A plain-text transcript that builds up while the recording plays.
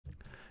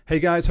Hey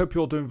guys, hope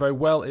you're all doing very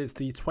well. It's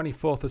the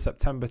 24th of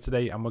September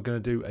today and we're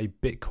going to do a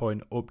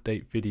Bitcoin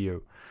update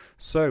video.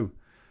 So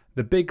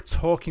the big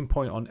talking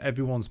point on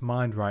everyone's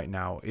mind right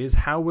now is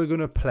how we're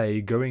going to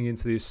play going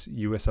into this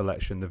US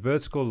election. The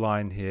vertical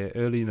line here,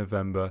 early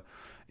November,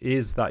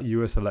 is that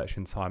US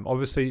election time.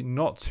 Obviously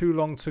not too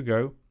long to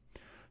go.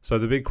 So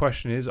the big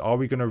question is, are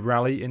we going to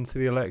rally into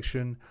the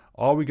election?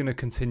 Are we going to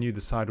continue the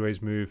sideways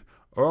move?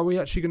 Or are we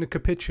actually going to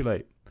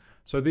capitulate?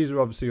 So these are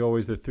obviously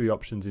always the three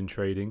options in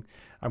trading.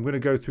 I'm going to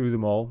go through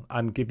them all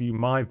and give you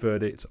my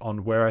verdict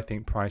on where I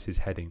think price is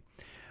heading.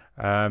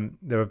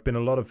 There have been a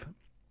lot of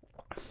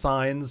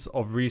signs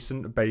of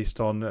recent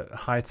based on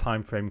high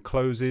time frame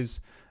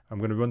closes. I'm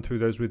going to run through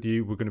those with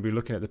you. We're going to be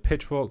looking at the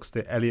pitchforks,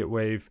 the Elliott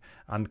wave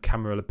and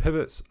Camarilla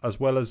pivots, as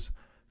well as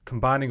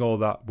combining all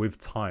that with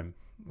time.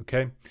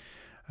 Okay.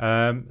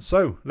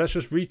 So let's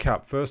just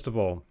recap first of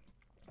all.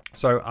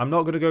 So I'm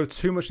not going to go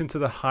too much into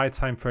the high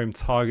time frame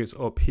targets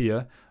up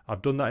here.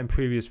 I've done that in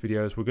previous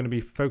videos. We're going to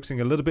be focusing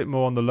a little bit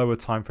more on the lower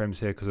time frames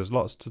here because there's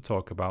lots to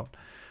talk about.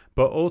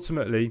 But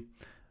ultimately,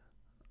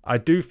 I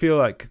do feel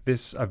like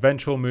this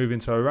eventual move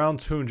into around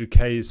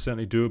 200k is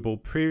certainly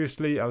doable.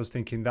 Previously, I was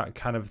thinking that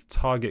kind of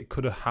target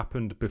could have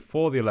happened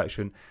before the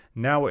election.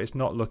 Now it's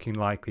not looking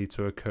likely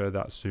to occur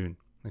that soon.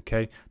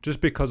 Okay,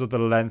 just because of the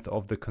length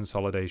of the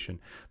consolidation.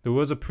 There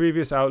was a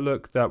previous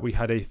outlook that we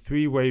had a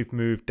three-wave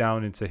move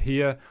down into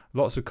here,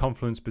 lots of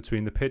confluence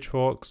between the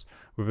pitchforks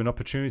with an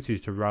opportunity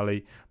to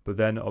rally, but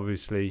then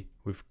obviously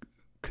we've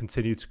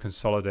continued to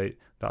consolidate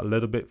that a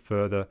little bit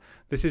further.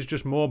 This is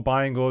just more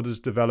buying orders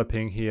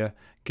developing here,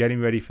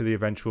 getting ready for the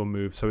eventual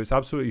move. So it's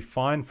absolutely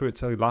fine for it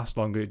to last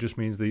longer. It just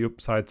means the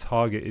upside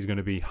target is going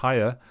to be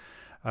higher.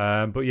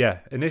 But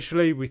yeah,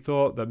 initially we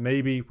thought that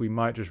maybe we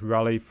might just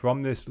rally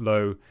from this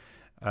low,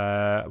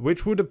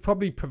 which would have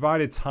probably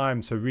provided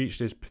time to reach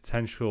this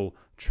potential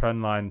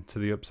trend line to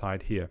the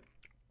upside here.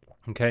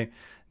 Okay,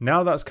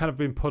 now that's kind of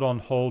been put on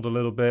hold a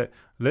little bit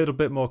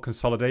more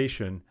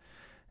consolidation.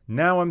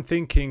 Now I'm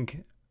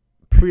thinking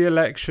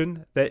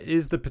pre-election, there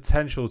is the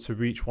potential to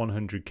reach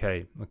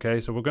 100k. Okay,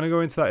 so we're going to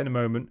go into that in a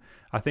moment.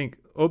 I think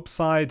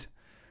upside,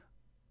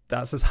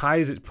 that's as high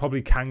as it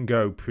probably can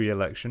go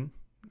pre-election.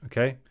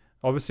 Okay,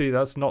 obviously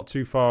that's not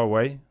too far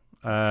away.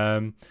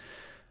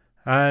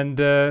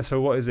 So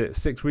what is it,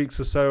 6 weeks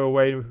or so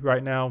away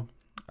right now.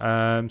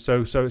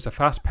 So it's a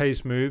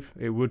fast-paced move.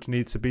 It would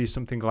need to be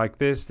something like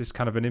this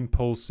kind of an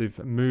impulsive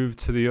move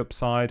to the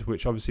upside,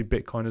 which obviously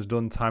Bitcoin has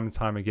done time and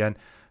time again.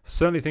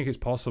 Certainly think it's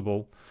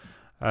possible.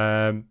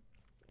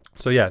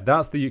 So yeah,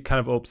 that's the kind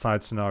of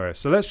upside scenario.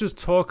 So let's just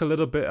talk a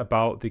little bit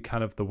about the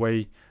kind of the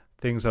way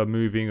things are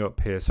moving up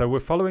here. So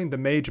we're following the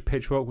major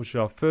pitchfork, which is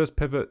our first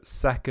pivot,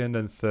 second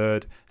and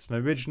third. It's an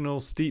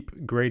original steep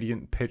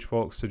gradient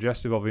pitchfork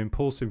suggestive of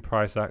impulsive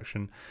price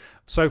action.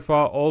 So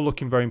far, all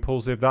looking very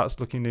impulsive. That's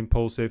looking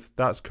impulsive.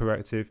 That's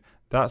corrective.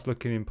 That's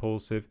looking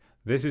impulsive.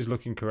 This is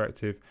looking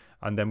corrective.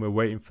 And then we're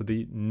waiting for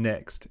the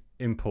next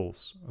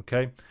impulse.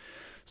 Okay.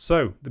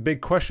 So the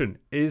big question,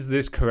 is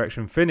this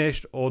correction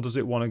finished or does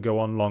it want to go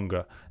on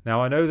longer?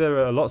 Now, I know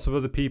there are lots of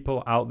other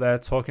people out there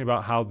talking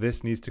about how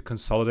this needs to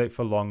consolidate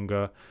for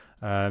longer.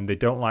 They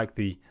don't like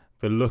the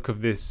look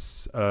of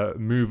this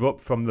move up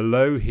from the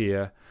low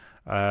here.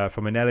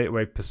 From an Elliott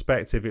wave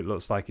perspective, it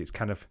looks like it's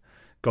kind of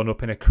gone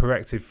up in a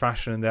corrective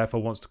fashion and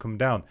therefore wants to come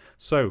down.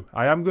 So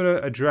I am going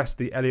to address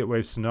the Elliott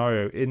wave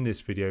scenario in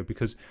this video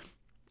because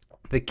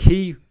the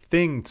key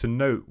thing to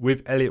note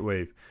with Elliott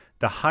wave,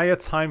 the higher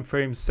time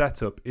frame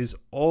setup is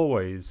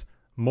always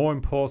more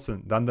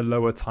important than the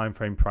lower time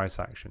frame price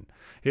action.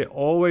 It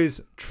always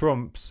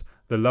trumps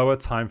the lower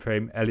time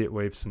frame Elliott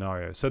wave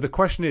scenario. So the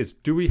question is,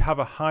 do we have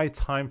a high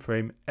time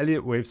frame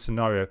Elliott wave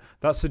scenario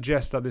that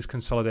suggests that this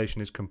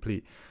consolidation is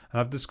complete? And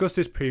I've discussed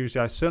this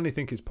previously. I certainly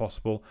think it's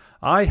possible.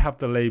 I have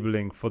the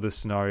labeling for this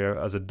scenario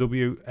as a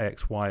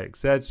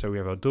WXYXZ. So we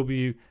have a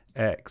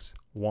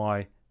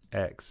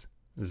WXYXZ.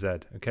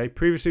 Okay,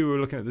 previously we were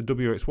looking at the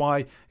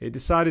WXY. It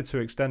decided to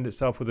extend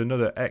itself with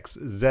another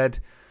XZ,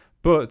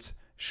 but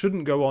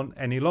shouldn't go on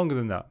any longer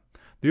than that.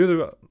 The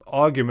other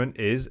argument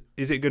is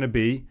it going to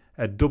be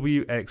a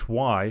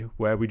WXY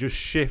where we just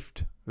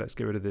shift? Let's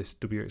get rid of this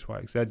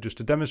WXYXZ just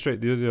to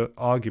demonstrate the other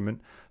argument.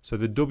 So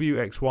the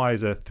WXY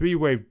is a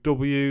three-wave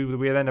W.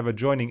 We then have a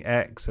joining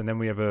X, and then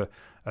we have a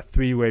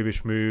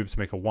three-wave-ish move to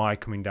make a Y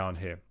coming down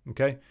here.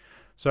 Okay,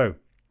 so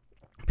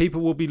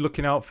people will be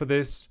looking out for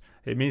this.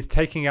 It means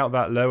taking out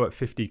that low at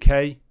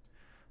 50k.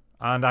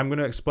 And I'm going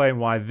to explain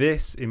why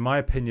this, in my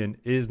opinion,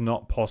 is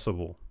not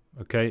possible.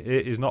 Okay,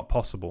 it is not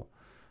possible.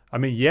 I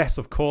mean, yes,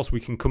 of course, we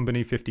can come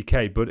beneath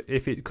 50k. But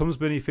if it comes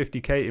beneath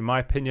 50k, in my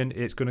opinion,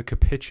 it's going to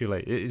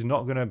capitulate. It is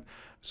not going to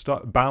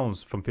start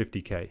bounce from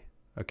 50k.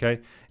 Okay,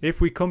 if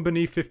we come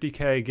beneath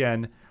 50k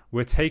again,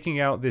 we're taking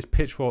out this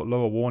pitchfork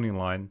lower warning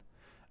line.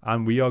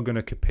 And we are going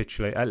to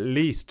capitulate at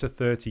least to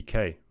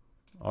 30k.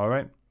 All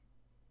right.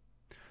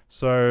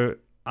 So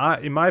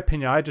in my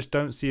opinion, I just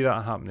don't see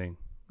that happening.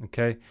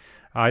 Okay,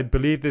 I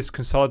believe this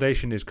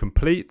consolidation is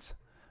complete,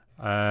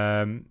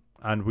 and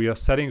we are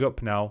setting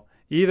up now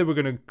Either we're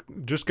going to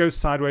just go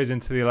sideways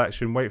into the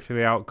election, wait for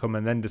the outcome,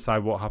 and then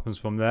decide what happens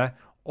from there,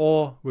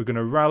 or we're going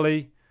to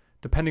rally.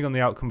 Depending on the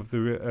outcome of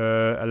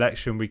the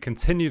election, we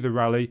continue the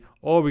rally,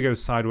 or we go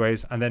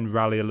sideways and then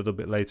rally a little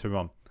bit later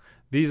on.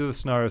 These are the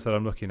scenarios that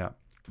I'm looking at.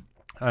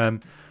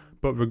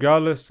 But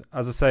regardless,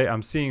 as I say,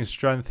 I'm seeing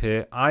strength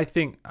here. I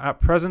think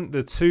at present,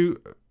 the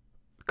two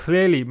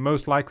clearly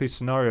most likely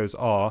scenarios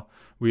are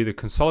we either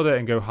consolidate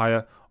and go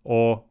higher,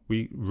 or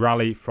we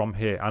rally from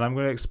here. And I'm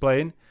going to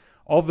explain,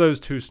 of those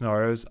two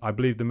scenarios, I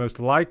believe the most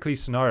likely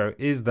scenario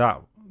is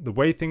that the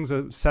way things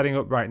are setting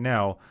up right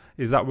now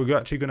is that we're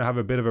actually going to have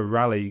a bit of a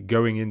rally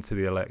going into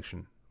the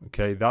election.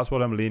 Okay, that's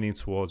what I'm leaning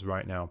towards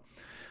right now.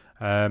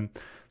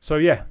 So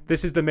yeah,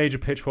 this is the major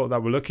pitchfork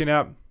that we're looking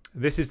at.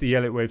 This is the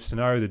Elliott wave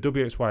scenario, the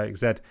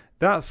WXYXZ.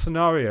 That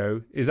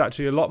scenario is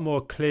actually a lot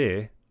more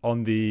clear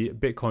on the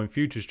Bitcoin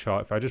futures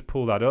chart. If I just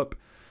pull that up,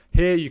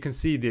 here you can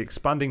see the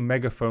expanding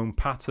megaphone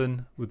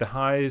pattern with the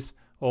highs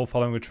all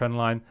following a trend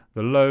line,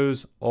 the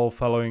lows all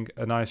following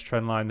a nice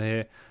trend line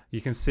here.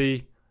 You can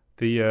see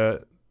the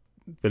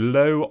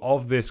low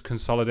of this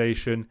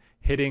consolidation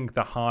hitting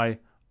the high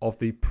of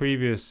the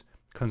previous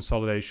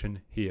consolidation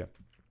here.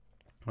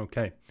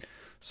 Okay,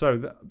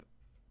 so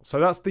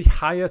that's the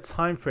higher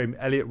time frame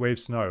Elliott wave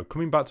scenario.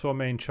 Coming back to our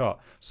main chart.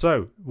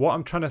 So what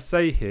I'm trying to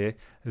say here,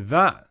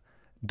 that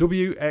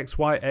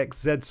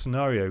WXYXZ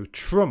scenario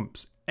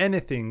trumps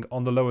anything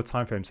on the lower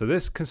time frame. So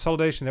this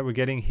consolidation that we're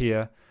getting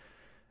here,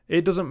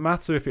 it doesn't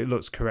matter if it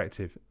looks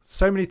corrective.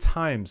 So many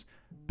times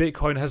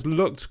Bitcoin has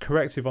looked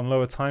corrective on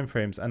lower time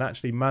frames and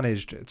actually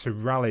managed to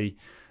rally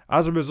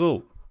as a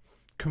result,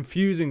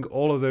 confusing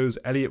all of those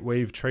Elliott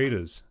wave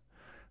traders.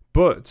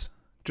 But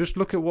just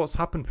look at what's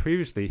happened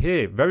previously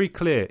here. Very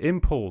clear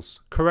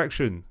impulse,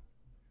 correction,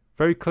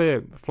 very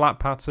clear flat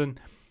pattern,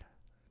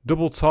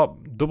 double top,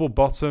 double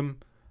bottom.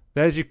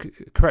 There's your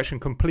correction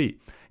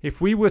complete. If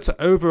we were to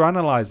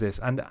overanalyze this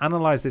and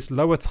analyze this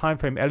lower time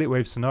frame Elliott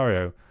wave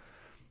scenario,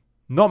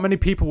 not many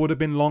people would have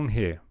been long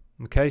here.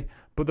 Okay,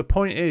 but the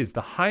point is,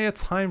 the higher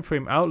time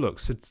frame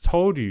outlooks had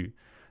told you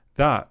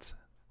that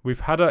we've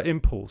had an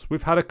impulse,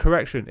 we've had a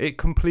correction, it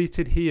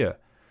completed here.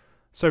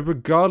 So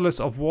regardless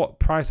of what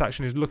price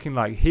action is looking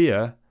like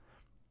here,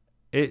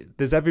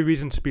 there's every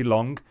reason to be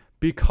long,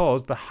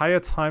 because the higher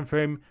time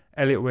frame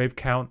Elliott wave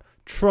count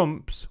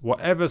trumps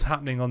whatever's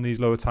happening on these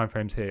lower time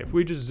frames here. If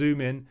we just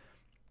zoom in,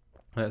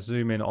 let's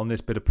zoom in on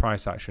this bit of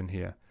price action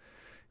here.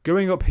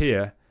 Going up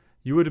here,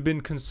 you would have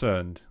been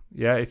concerned,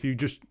 yeah, if you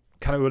just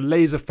kind of were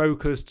laser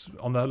focused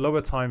on the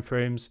lower time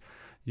frames.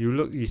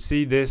 You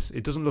see this,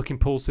 it doesn't look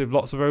impulsive,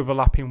 lots of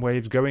overlapping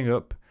waves going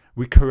up,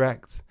 we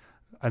correct,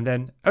 and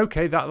then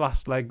okay, that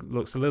last leg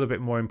looks a little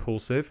bit more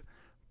impulsive,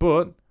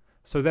 but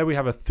so there we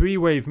have a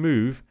 3-wave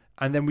move,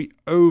 and then we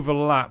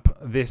overlap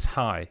this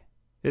high.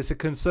 It's a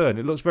concern.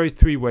 It looks very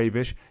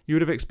 3-wave-ish. You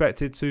would have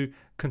expected to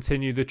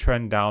continue the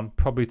trend down,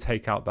 probably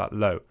take out that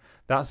low.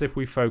 That's if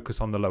we focus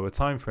on the lower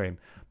time frame.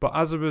 But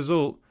as a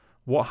result,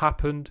 what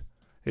happened?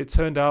 It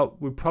turned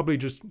out we probably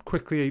just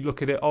quickly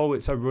look at it, oh,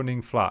 it's a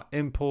running flat,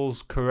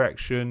 impulse,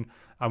 correction,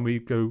 and we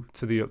go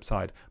to the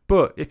upside.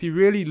 But if you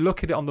really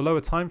look at it on the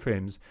lower time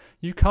frames,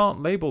 you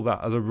can't label that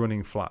as a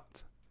running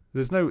flat.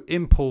 There's no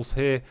impulse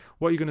here.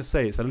 What are you going to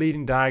say? It's a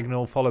leading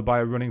diagonal followed by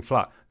a running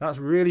flat. That's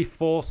really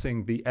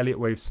forcing the Elliott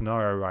wave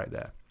scenario right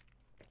there.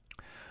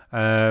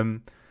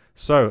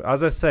 So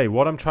as I say,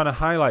 what I'm trying to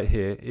highlight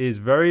here is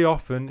very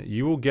often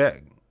you will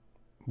get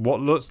what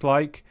looks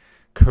like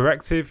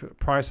corrective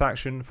price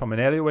action from an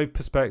Elliott wave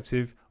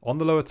perspective on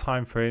the lower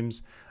time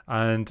frames,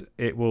 and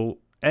it will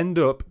end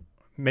up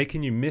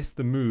making you miss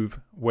the move,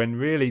 when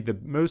really the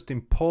most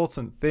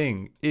important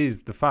thing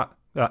is the fact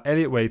that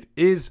Elliott wave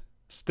is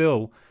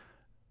still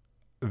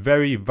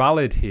very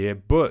valid here,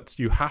 but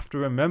you have to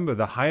remember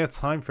the higher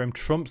time frame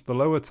trumps the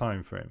lower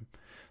time frame.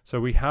 So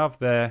we have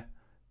there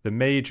the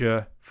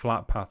major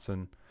flat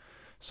pattern.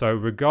 So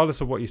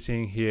regardless of what you're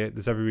seeing here,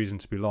 there's every reason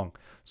to be long.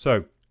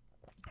 So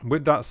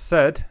with that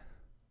said,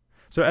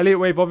 so Elliott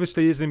wave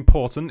obviously is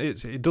important.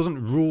 It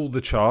doesn't rule the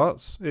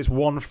charts. It's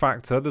one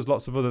factor. There's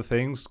lots of other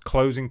things,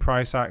 closing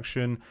price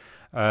action.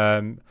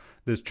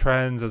 There's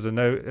trends, as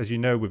you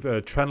know,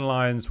 with trend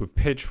lines, with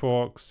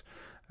pitchforks.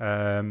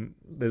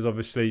 There's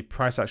obviously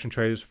price action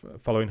traders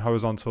following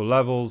horizontal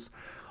levels.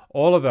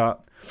 All of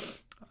that,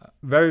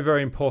 very,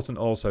 very important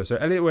also. So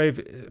Elliott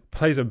wave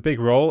plays a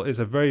big role. It's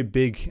a very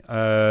big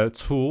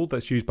tool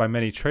that's used by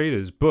many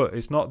traders, but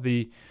it's not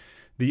the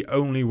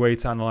only way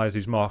to analyze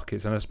these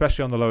markets, and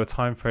especially on the lower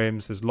time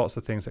frames, there's lots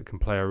of things that can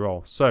play a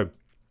role. So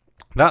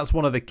that's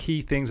one of the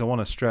key things I want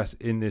to stress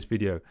in this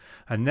video.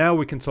 And now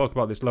we can talk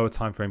about this lower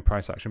time frame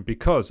price action,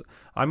 because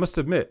I must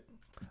admit,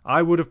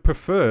 I would have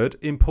preferred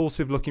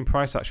impulsive looking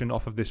price action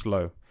off of this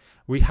low.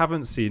 We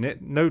haven't seen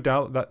it. No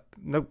doubt that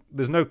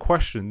there's no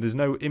question. There's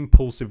no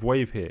impulsive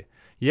wave here.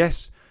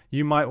 Yes,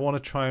 you might want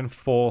to try and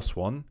force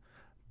one,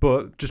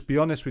 but just be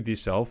honest with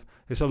yourself.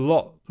 It's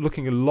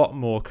looking a lot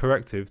more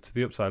corrective to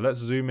the upside. Let's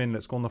zoom in.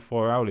 Let's go on the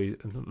 4-hourly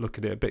and look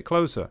at it a bit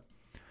closer.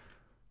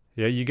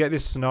 Yeah, you get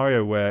this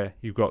scenario where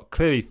you've got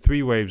clearly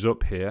 3 waves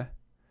up here.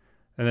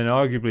 and then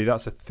arguably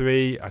that's a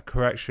 3, a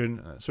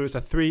correction. So it's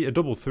a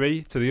double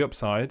 3 to the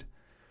upside.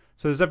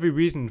 So there's every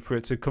reason for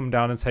it to come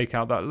down and take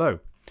out that low.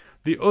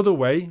 The other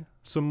way,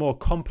 some more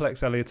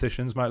complex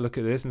Ellioticians might look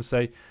at this and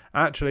say,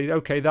 actually,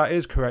 okay, that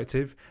is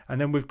corrective,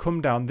 and then we've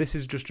come down. This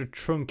is just a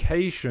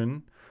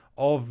truncation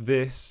of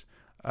this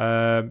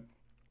whole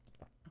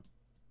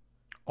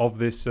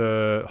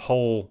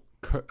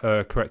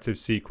corrective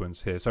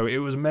sequence here. So it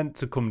was meant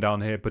to come down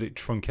here, but it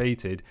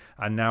truncated,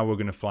 and now we're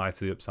going to fly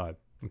to the upside.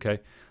 Okay,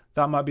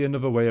 that might be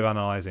another way of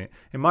analyzing it.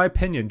 In my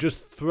opinion,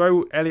 just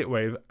throw Elliott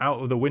wave out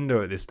of the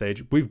window at this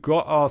stage. We've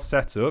got our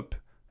setup.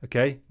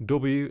 Okay,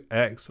 W,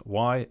 X,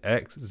 Y,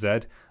 X, Z.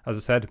 As I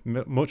said,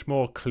 much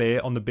more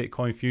clear on the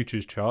Bitcoin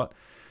futures chart.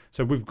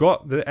 So we've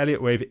got the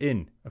Elliott wave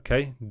in.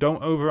 Okay,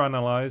 don't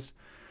overanalyze.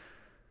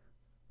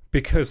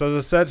 Because as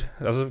I said,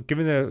 as I've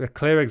given a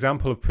clear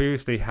example of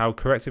previously, how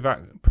corrective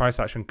price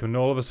action can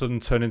all of a sudden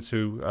turn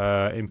into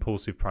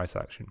impulsive price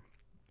action.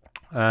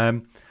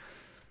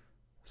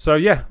 So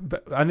yeah,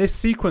 and this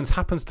sequence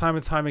happens time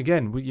and time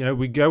again.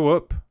 We go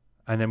up,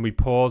 and then we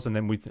pause, and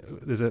then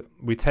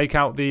we take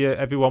out the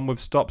everyone with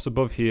stops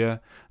above here, and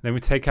then we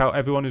take out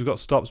everyone who's got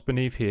stops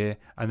beneath here,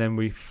 and then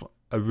we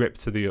rip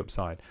to the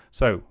upside.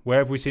 So where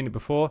have we seen it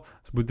before?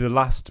 With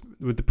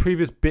the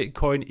previous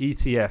Bitcoin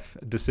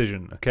ETF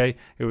decision. Okay,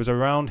 it was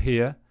around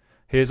here.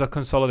 Here's our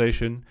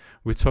consolidation.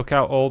 We took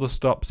out all the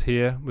stops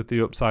here with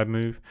the upside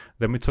move.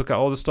 Then we took out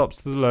all the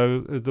stops to the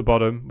low at the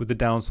bottom with the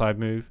downside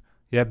move.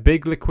 Yeah,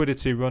 big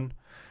liquidity run,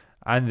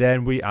 and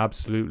then we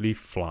absolutely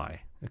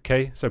fly.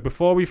 Okay, so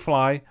before we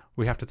fly,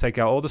 we have to take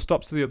out all the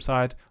stops to the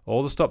upside,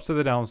 all the stops to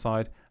the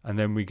downside, and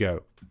then we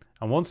go.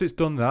 And once it's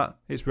done that,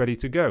 it's ready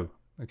to go.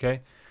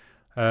 Okay.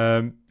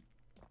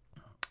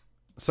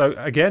 So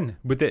again,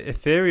 with the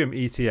Ethereum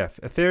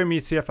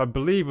ETF, I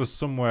believe was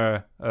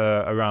somewhere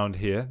around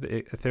here,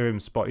 the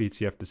Ethereum spot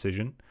ETF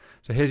decision.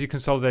 So here's your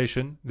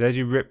consolidation. There's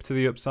your rip to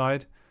the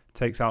upside.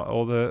 Takes out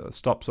all the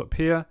stops up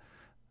here.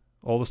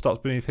 All the stops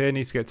beneath here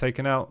needs to get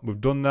taken out.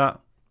 We've done that.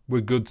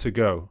 We're good to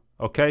go.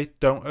 Okay,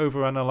 don't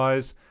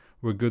overanalyze.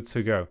 We're good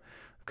to go.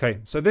 Okay,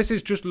 so this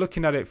is just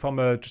looking at it from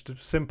just a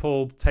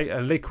simple take a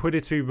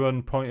liquidity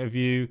run point of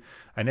view,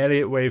 an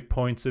Elliott wave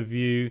point of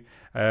view.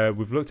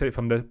 We've looked at it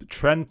from the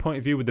trend point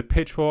of view with the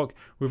pitchfork.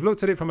 We've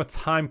looked at it from a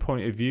time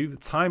point of view. The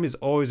time is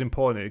always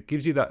important. It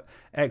gives you that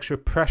extra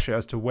pressure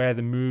as to where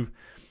the move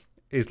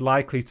is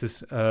likely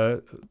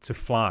to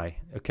fly.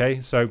 Okay,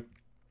 so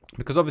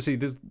because obviously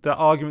there's the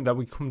argument that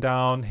we come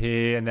down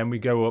here and then we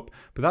go up,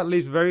 but that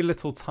leaves very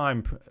little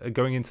time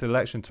going into the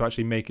election to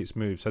actually make its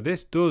move. So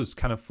this does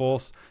kind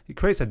of it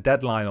creates a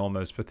deadline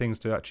almost for things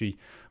to actually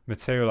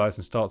materialize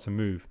and start to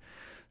move.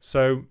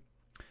 So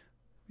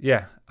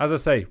yeah, as I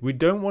say, we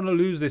don't want to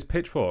lose this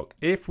pitchfork.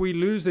 If we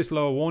lose this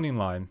lower warning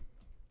line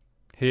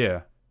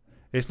here,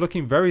 it's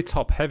looking very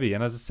top heavy.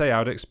 And as I say, I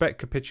would expect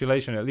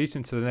capitulation at least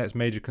into the next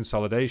major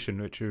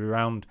consolidation, which is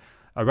around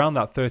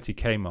that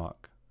 30K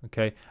mark.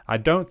 Okay, I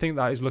don't think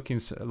that is looking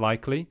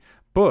likely,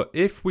 but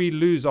if we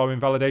lose our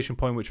invalidation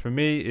point, which for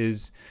me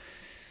is,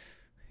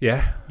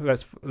 yeah,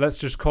 let's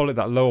just call it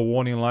that lower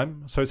warning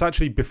line. So it's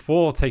actually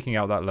before taking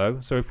out that low.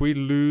 So if we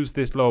lose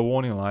this lower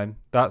warning line,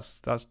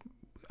 that's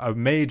a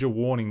major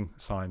warning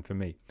sign for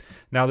me.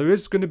 Now there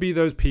is going to be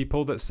those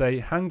people that say,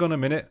 hang on a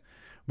minute,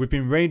 we've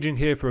been ranging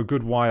here for a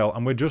good while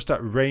and we're just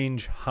at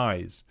range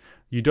highs.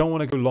 You don't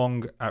want to go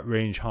long at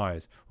range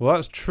highs. Well,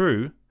 that's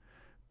true,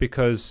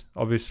 because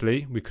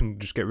obviously we can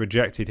just get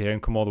rejected here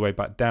and come all the way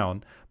back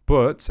down.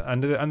 But,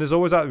 and there's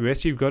always that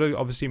risk. You've got to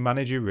obviously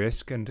manage your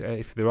risk. And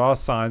if there are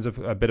signs of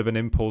a bit of an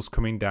impulse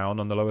coming down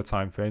on the lower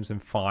time frames, then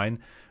fine,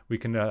 we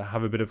can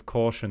have a bit of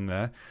caution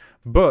there.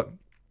 But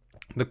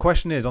the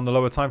question is, on the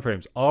lower time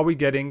frames, are we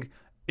getting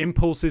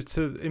impulses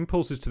to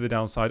the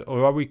downside,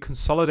 or are we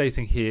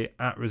consolidating here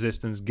at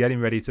resistance,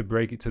 getting ready to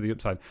break it to the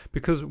upside?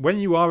 Because when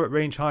you are at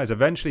range highs,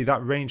 eventually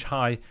that range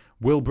high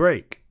will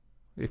break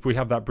if we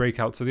have that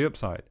breakout to the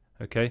upside.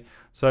 Okay,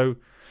 so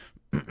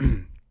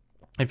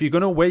if you're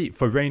going to wait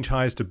for range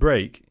highs to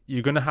break,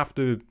 you're going to have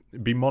to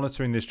be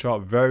monitoring this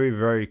chart very,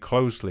 very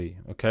closely.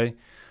 Okay,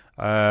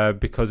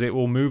 because it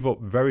will move up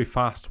very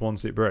fast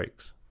once it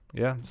breaks.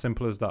 Yeah,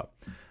 simple as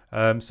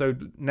that. So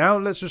now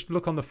let's just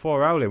look on the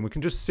 4 hourly and we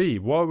can just see,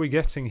 what are we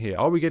getting here?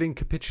 Are we getting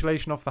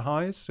capitulation off the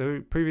highs?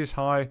 So previous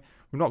high,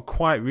 we've not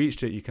quite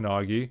reached it, you can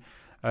argue.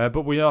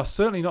 But we are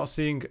certainly not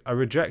seeing a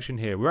rejection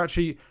here. We're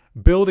actually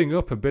building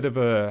up a bit of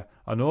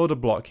an order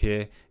block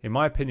here, in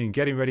my opinion,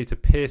 getting ready to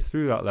pierce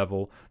through that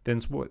level.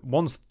 Then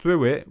once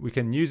through it, we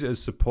can use it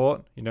as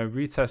support,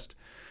 retest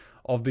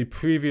of the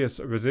previous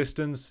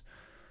resistance,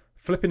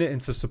 flipping it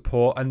into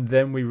support, and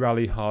then we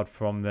rally hard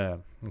from there.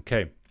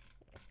 Okay.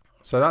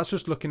 So that's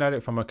just looking at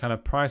it from a kind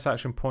of price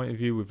action point of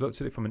view. We've looked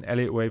at it from an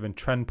Elliott wave and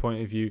trend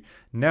point of view.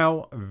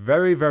 Now,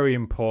 very, very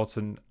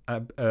important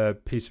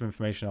piece of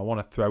information I want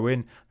to throw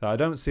in that I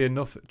don't see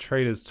enough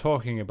traders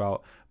talking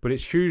about, but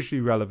it's hugely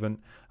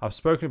relevant. I've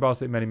spoken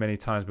about it many, many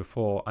times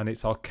before, and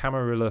it's our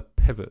Camarilla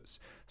pivots.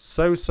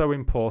 So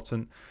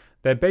important.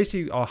 They're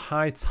basically our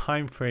high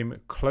time frame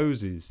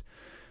closes.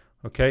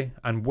 Okay,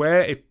 and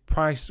where if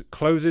price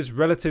closes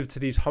relative to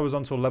these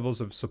horizontal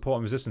levels of support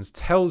and resistance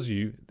tells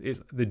you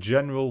is the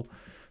general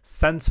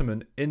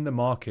sentiment in the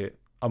market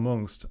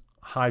amongst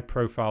high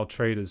profile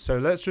traders. So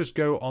let's just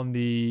go on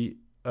the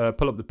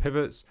pull up the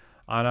pivots,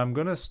 and I'm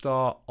going to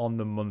start on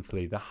the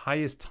monthly, the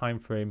highest time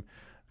frame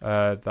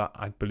that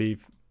I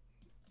believe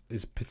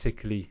is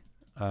particularly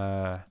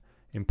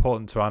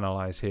important to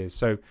analyze here.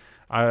 So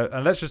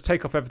and let's just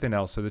take off everything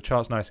else so the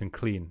chart's nice and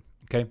clean.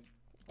 Okay,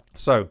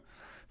 so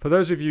for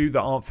those of you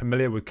that aren't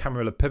familiar with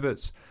Camarilla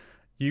pivots,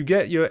 you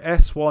get your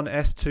S1,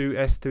 S2,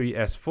 S3,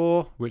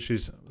 S4, which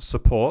is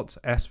support,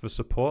 S for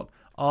support,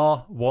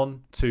 R1,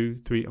 2,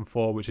 3, and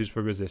 4, which is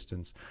for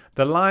resistance.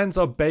 The lines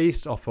are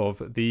based off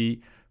of the,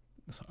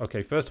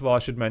 okay, first of all, I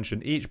should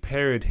mention each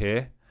period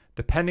here,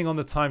 depending on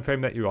the time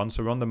frame that you're on,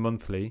 so we're on the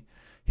monthly,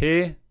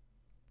 here,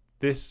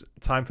 this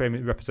time frame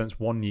it represents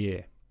 1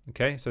 year,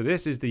 okay? So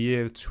this is the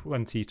year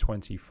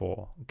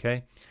 2024,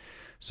 okay?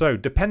 So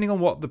depending on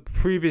what the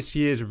previous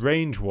year's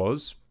range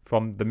was,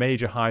 from the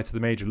major high to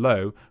the major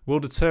low, will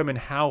determine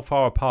how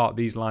far apart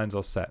these lines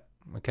are set,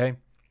 okay?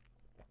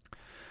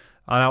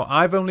 Now,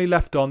 I've only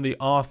left on the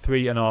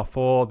R3 and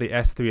R4, the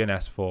S3 and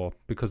S4,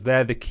 because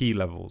they're the key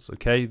levels,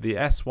 okay? The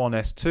S1,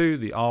 S2,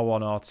 the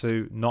R1,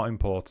 R2, not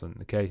important,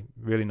 okay?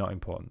 Really not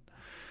important.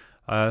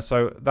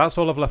 So that's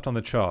all I've left on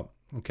the chart,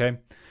 okay?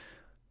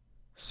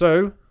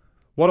 So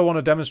what I want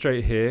to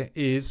demonstrate here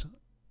is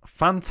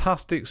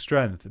fantastic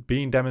strength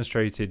being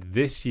demonstrated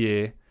this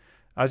year.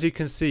 As you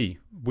can see,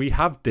 we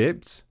have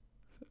dipped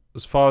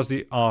as far as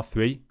the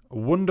R3,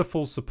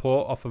 wonderful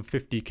support off of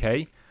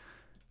 50k,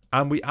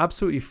 and we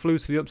absolutely flew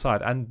to the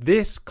upside. And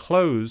this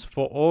close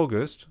for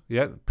August,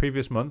 yeah,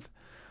 previous month,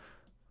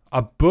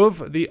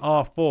 above the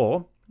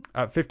R4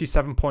 at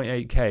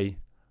 57.8k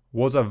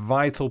was a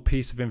vital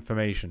piece of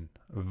information.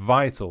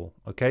 Vital,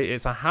 okay?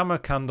 It's a hammer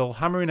candle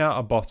hammering out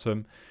a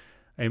bottom.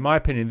 In my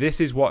opinion,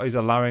 this is what is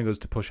allowing us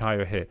to push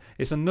higher here.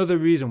 It's another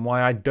reason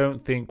why I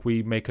don't think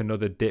we make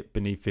another dip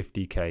beneath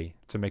 50k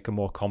to make a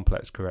more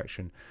complex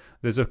correction.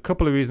 There's a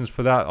couple of reasons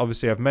for that.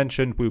 Obviously, I've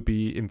mentioned we'll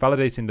be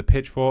invalidating the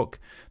pitchfork,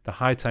 the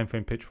high time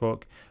frame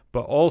pitchfork,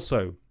 but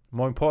also,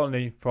 more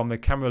importantly, from the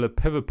Camarilla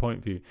pivot point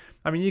of view.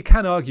 I mean, you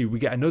can argue we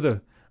get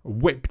another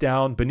whip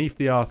down beneath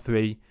the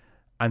R3,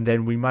 and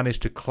then we manage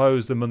to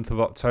close the month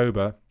of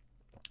October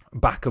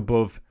back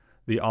above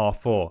the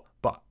R4.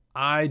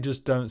 I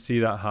just don't see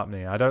that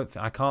happening.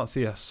 I can't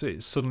see us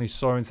suddenly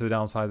soaring to the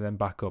downside and then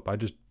back up. I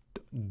just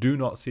do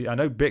not see. I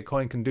know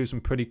Bitcoin can do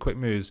some pretty quick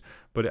moves,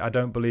 but I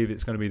don't believe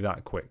it's going to be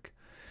that quick.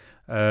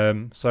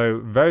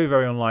 So very,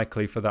 very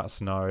unlikely for that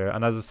scenario.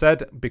 And as I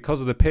said,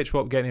 because of the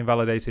pitchfork getting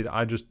invalidated,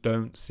 I just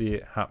don't see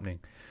it happening.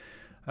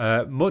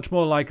 Much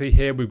more likely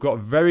here, we've got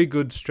very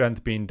good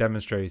strength being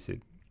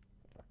demonstrated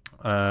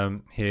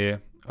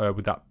here.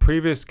 With that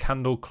previous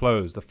candle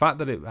close, the fact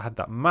that it had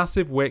that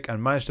massive wick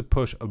and managed to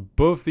push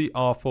above the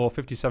R4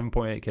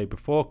 57.8k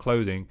before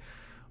closing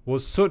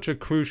was such a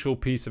crucial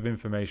piece of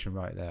information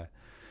right there.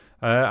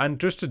 And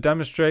just to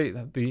demonstrate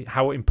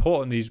how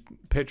important these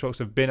pitchforks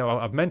have been,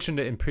 I've mentioned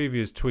it in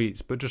previous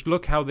tweets, but just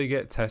look how they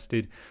get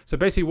tested. So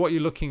basically what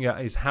you're looking at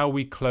is how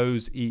we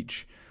close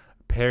each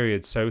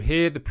period. So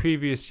here, the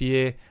previous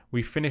year,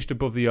 we finished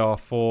above the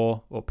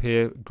R4 up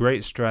here,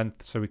 great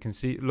strength. So we can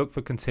see, look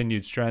for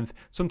continued strength.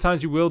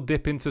 Sometimes you will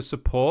dip into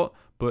support,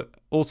 but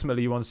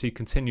ultimately you want to see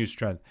continued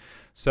strength.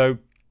 So,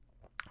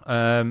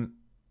 you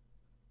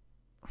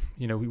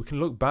know, we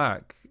can look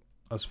back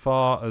as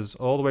far as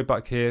all the way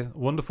back here.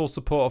 Wonderful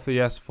support off the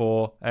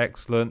S4,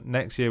 excellent.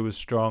 Next year was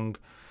strong.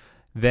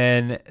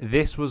 Then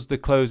this was the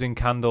closing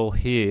candle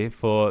here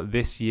for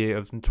this year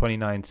of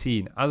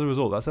 2019. As a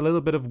result, that's a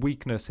little bit of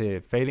weakness here,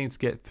 failing to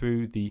get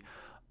through the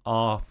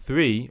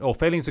R3, or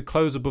failing to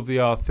close above the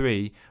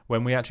R3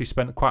 when we actually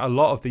spent quite a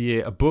lot of the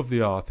year above the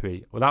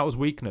R3. Well, that was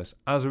weakness.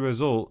 As a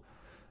result,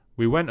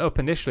 we went up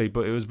initially,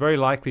 but it was very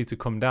likely to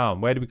come down.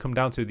 Where did we come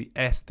down to? The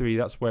S3,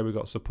 that's where we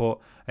got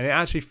support. And it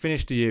actually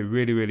finished the year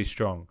really, really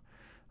strong.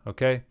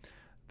 Okay.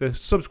 The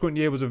subsequent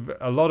year was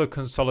a lot of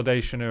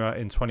consolidation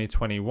in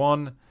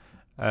 2021.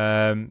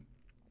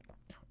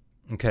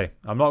 Okay,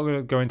 I'm not going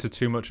to go into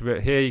too much of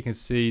it here. You can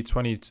see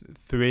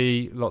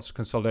 23, lots of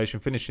consolidation,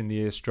 finishing the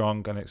year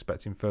strong and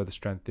expecting further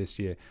strength this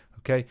year.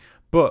 Okay,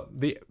 but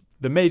the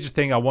major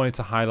thing I wanted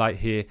to highlight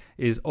here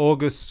is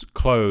August's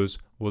close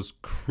was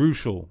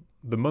crucial.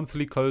 The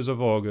monthly close of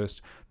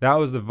August, that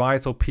was the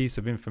vital piece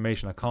of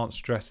information. I can't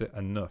stress it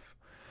enough.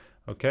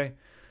 Okay,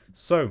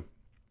 so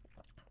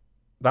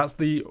that's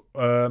the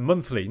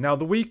monthly. Now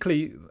the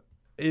weekly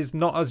is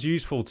not as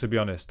useful, to be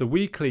honest. The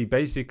weekly,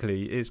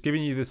 basically, it's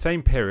giving you the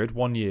same period,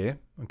 1 year.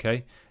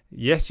 Okay,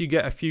 yes, you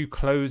get a few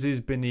closes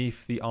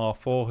beneath the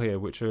R4 here,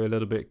 which are a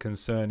little bit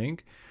concerning,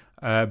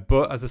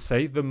 but as I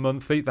say, the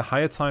monthly, the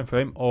higher time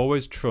frame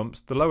always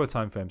trumps the lower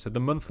time frame. So the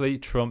monthly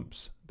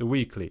trumps the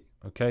weekly.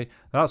 Okay,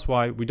 that's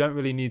why we don't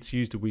really need to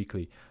use the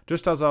weekly.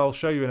 Just as I'll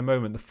show you in a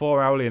moment, the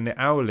 4 hourly and the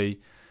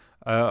hourly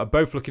are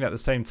both looking at the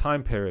same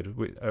time period,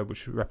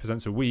 which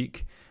represents a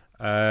week,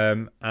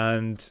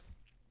 and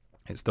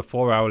it's the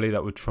 4 hourly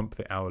that would trump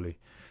the hourly.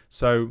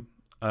 So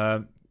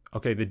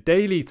Okay, the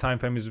daily time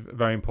frame is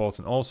very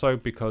important also,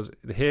 because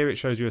here it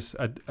shows you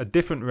a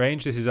different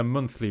range. This is a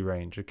monthly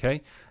range,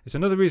 okay? It's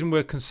another reason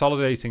we're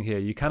consolidating here.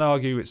 You can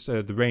argue it's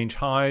the range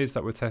highs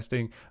that we're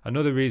testing.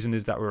 Another reason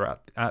is that we're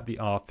at the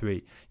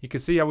R3. You can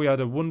see how we had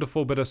a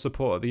wonderful bit of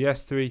support at the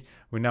S3.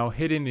 We're now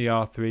hitting the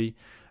R3,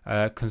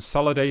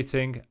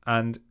 consolidating,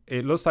 and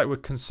it looks like we're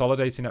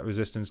consolidating at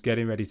resistance,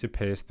 getting ready to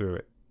pierce through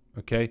it,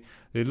 okay?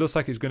 It looks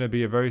like it's going to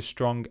be a very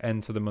strong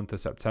end to the month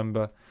of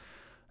September.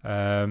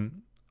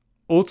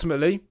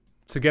 Ultimately,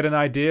 to get an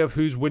idea of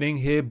who's winning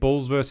here,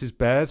 bulls versus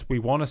bears, we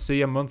want to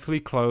see a monthly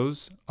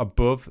close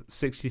above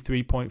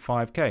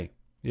 63.5k.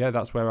 Yeah,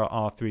 that's where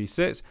our R3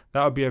 sits.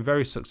 That would be a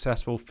very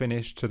successful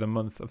finish to the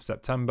month of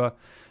September.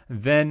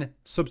 Then,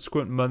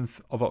 subsequent month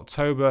of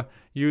October,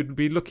 you'd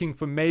be looking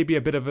for maybe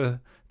a bit of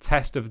a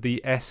test of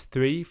the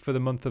S3 for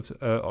the month of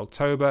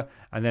October,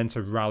 and then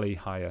to rally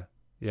higher.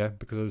 Yeah,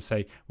 because as I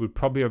say, we'd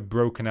probably have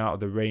broken out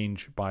of the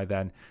range by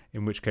then,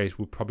 in which case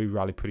we'll probably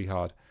rally pretty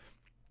hard.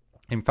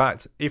 In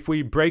fact, if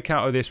we break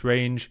out of this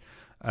range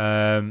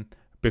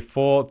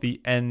before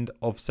the end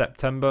of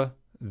September,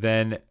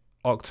 then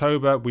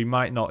October, we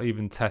might not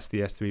even test the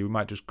S3. We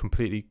might just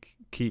completely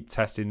keep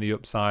testing the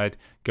upside,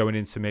 going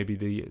into maybe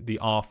the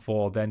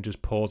R4, then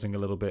just pausing a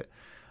little bit,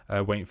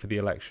 waiting for the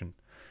election.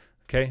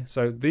 Okay,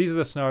 so these are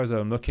the scenarios that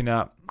I'm looking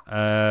at.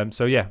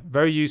 So yeah,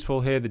 very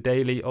useful here, the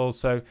daily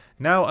also.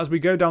 Now, as we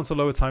go down to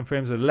lower time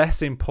frames, they're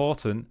less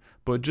important,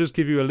 but just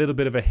give you a little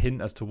bit of a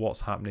hint as to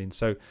what's happening.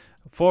 So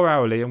 4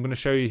 hourly, I'm going to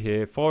show you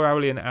here, 4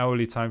 hourly and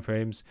hourly time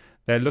frames,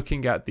 they're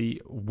looking at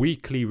the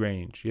weekly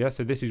range. Yeah,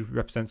 so this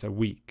represents a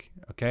week.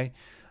 Okay,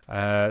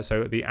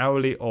 so the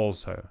hourly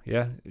also,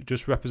 yeah, it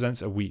just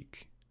represents a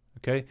week.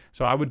 Okay,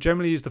 so I would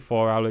generally use the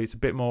 4 hourly. It's a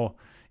bit more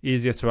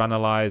easier to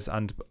analyze,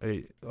 and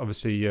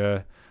obviously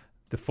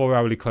the 4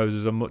 hourly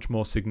closes are much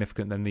more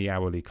significant than the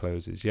hourly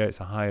closes. Yeah, it's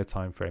a higher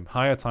time frame.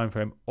 Higher time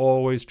frame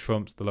always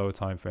trumps the lower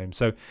time frame.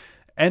 So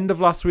end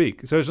of last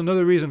week. So there's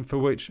another reason for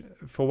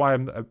why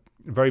I'm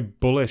very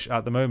bullish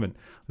at the moment.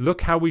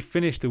 Look how we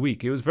finished the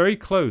week. It was very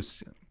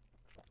close.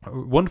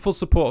 Wonderful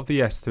support of the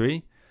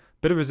S3.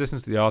 Bit of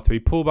resistance to the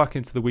R3. Pull back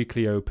into the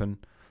weekly open.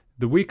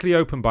 The weekly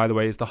open, by the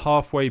way, is the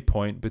halfway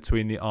point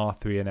between the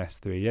R3 and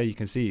S3. Yeah, you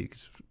can see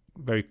it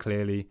very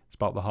clearly. It's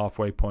about the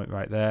halfway point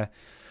right there.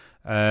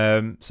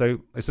 So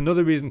it's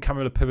another reason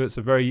candle pivots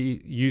are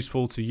very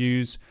useful to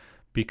use,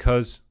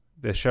 because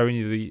they're showing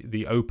you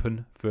the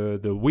open for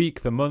the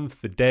week, the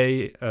month, the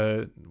day,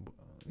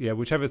 yeah,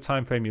 whichever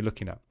time frame you're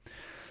looking at.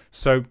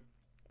 So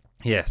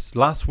yes,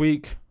 last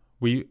week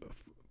we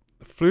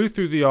flew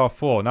through the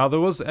R4. Now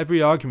there was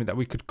every argument that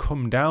we could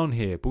come down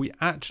here, but we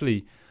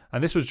actually,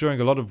 and this was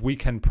during a lot of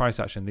weekend price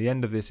action. The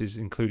end of this is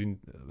including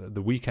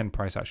the weekend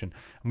price action,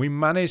 and we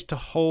managed to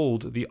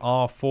hold the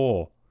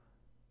R4.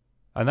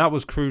 And that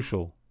was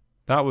crucial.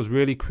 That was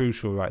really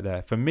crucial right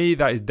there. For me,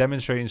 that is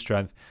demonstrating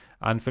strength.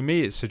 And for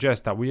me, it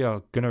suggests that we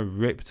are going to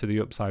rip to the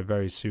upside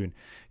very soon.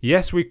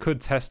 Yes, we could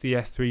test the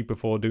S3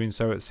 before doing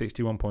so at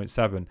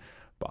 61.7.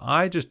 But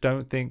I just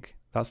don't think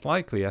that's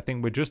likely. I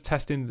think we're just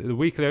testing the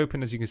weekly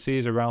open, as you can see,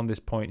 is around this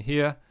point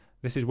here.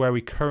 This is where we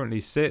currently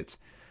sit.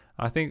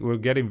 I think we're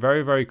getting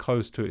very, very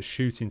close to it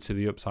shooting to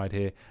the upside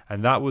here.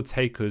 And that would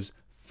take us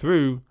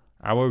through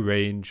our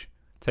range,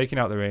 taking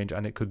out the range,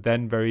 and it could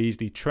then very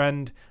easily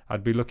trend.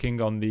 I'd be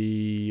looking on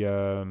the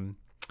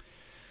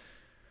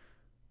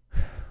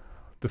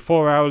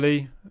 4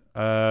 hourly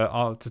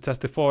to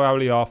test the 4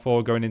 hourly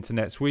R4 going into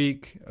next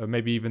week,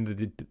 maybe even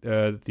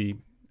the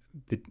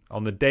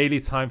on the daily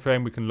time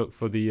frame. We can look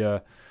for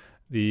the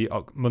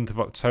month of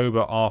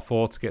October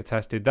R4 to get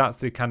tested. That's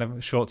the kind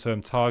of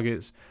short-term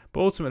targets.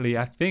 But ultimately,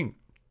 I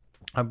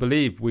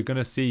believe we're going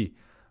to see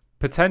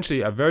potentially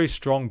a very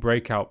strong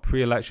breakout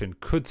pre-election.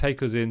 Could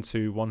take us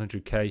into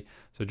 100k.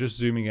 So just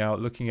zooming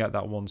out, looking at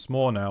that once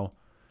more now,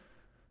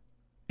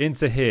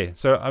 into here.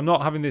 So I'm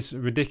not having this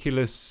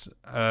ridiculous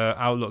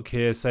outlook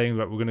here saying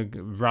that we're going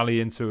to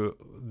rally into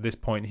this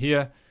point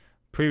here.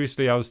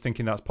 Previously, I was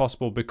thinking that's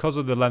possible. Because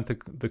of the length of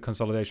the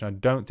consolidation, I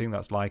don't think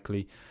that's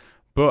likely.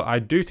 But I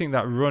do think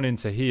that run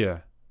into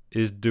here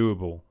is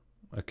doable.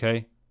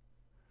 Okay.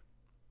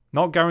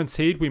 Not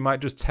guaranteed. We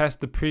might just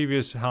test the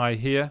previous high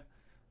here.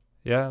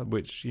 Yeah,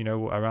 which, you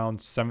know, around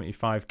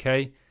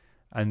 75k,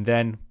 and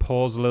then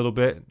pause a little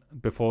bit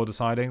before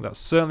deciding. That's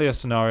certainly a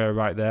scenario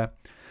right there.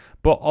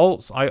 But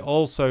alts,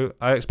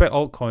 I expect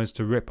altcoins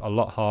to rip a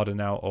lot harder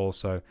now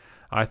also.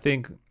 I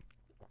think,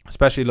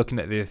 especially looking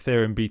at the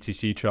Ethereum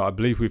BTC chart, I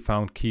believe we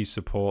found key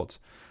support.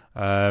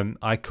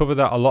 I cover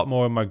that a lot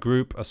more in my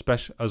group,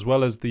 especially as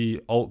well as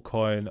the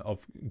altcoin of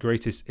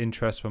greatest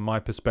interest from my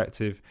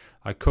perspective.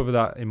 I cover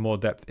that in more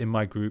depth in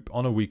my group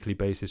on a weekly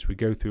basis. We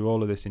go through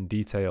all of this in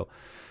detail.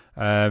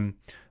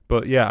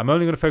 But yeah, I'm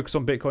only going to focus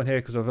on Bitcoin here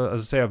because,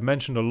 as I say, I've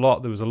mentioned a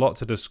lot. There was a lot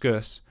to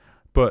discuss.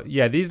 But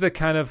yeah, these are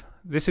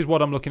this is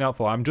what I'm looking out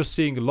for. I'm just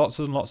seeing lots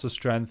and lots of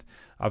strength.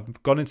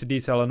 I've gone into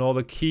detail on all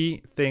the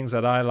key things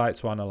that I like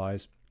to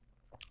analyze.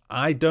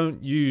 I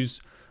don't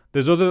use,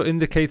 there's other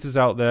indicators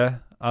out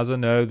there. as I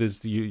know,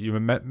 there's your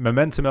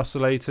momentum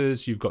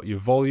oscillators, you've got your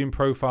volume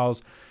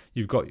profiles,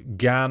 you've got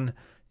GAN.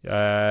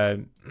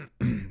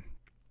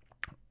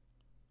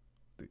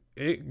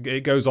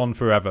 It goes on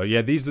forever.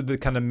 Yeah, these are the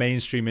kind of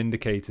mainstream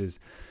indicators.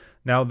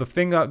 Now,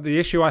 the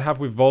issue I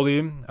have with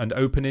volume and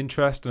open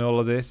interest and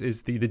all of this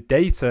is the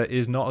data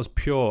is not as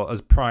pure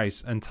as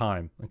price and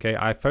time. Okay,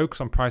 I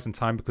focus on price and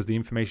time because the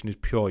information is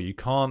pure. You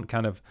can't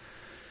kind of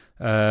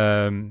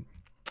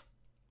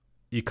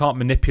you can't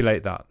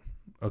manipulate that.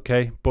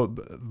 Okay, but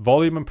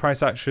volume and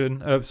price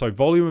action,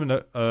 volume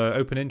and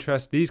open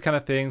interest, these kind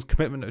of things,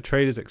 commitment of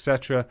traders,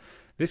 etc.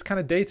 This kind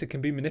of data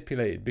can be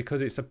manipulated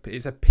because it's a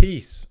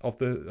piece of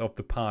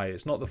the pie.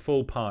 It's not the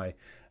full pie,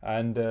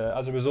 and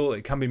as a result,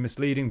 it can be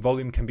misleading.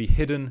 Volume can be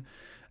hidden.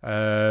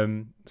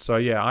 So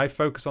yeah, I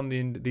focus on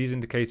these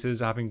indicators,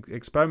 having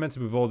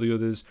experimented with all the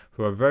others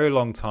for a very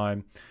long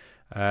time,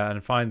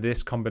 and find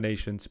this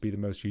combination to be the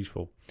most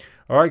useful.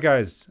 All right,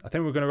 guys, I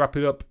think we're going to wrap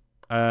it up.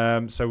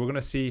 So we're going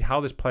to see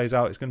how this plays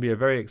out. It's going to be a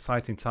very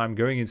exciting time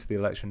going into the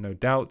election, no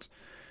doubt.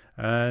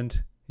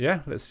 And yeah,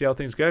 let's see how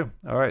things go.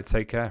 All right,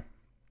 take care.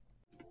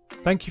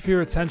 Thank you for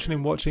your attention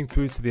in watching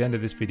through to the end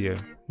of this video.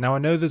 Now, I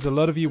know there's a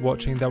lot of you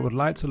watching that would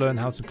like to learn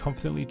how to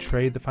confidently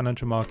trade the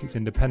financial markets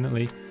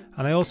independently,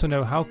 and I also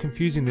know how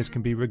confusing this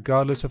can be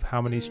regardless of how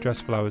many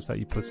stressful hours that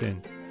you put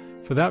in.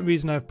 For that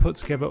reason, I've put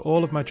together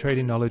all of my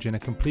trading knowledge in a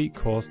complete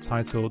course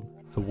titled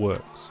The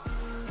Works.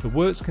 The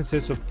Works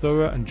consists of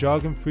thorough and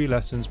jargon-free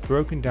lessons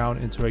broken down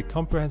into a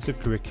comprehensive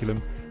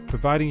curriculum,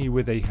 providing you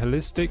with a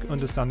holistic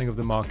understanding of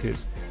the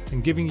markets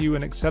and giving you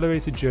an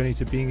accelerated journey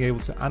to being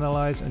able to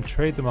analyze and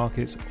trade the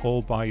markets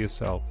all by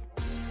yourself.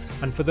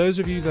 And for those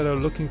of you that are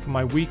looking for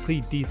my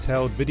weekly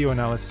detailed video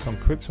analysis on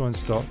crypto and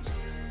stocks,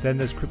 then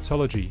there's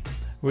Cryptology,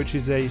 which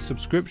is a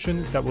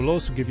subscription that will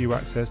also give you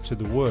access to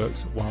the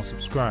Works while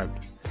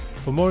subscribed.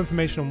 For more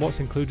information on what's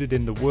included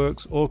in the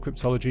Works or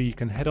Cryptology, you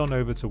can head on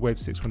over to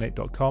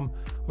wave618.com,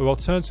 or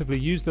alternatively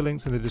use the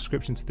links in the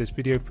description to this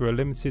video for a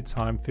limited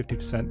time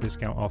 50%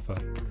 discount offer.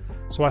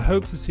 So I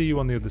hope to see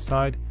you on the other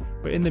side,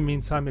 but in the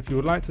meantime, if you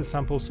would like to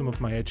sample some of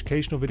my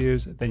educational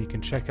videos, then you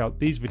can check out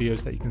these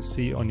videos that you can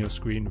see on your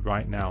screen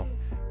right now.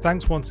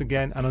 Thanks once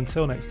again, and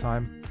until next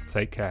time,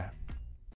 take care.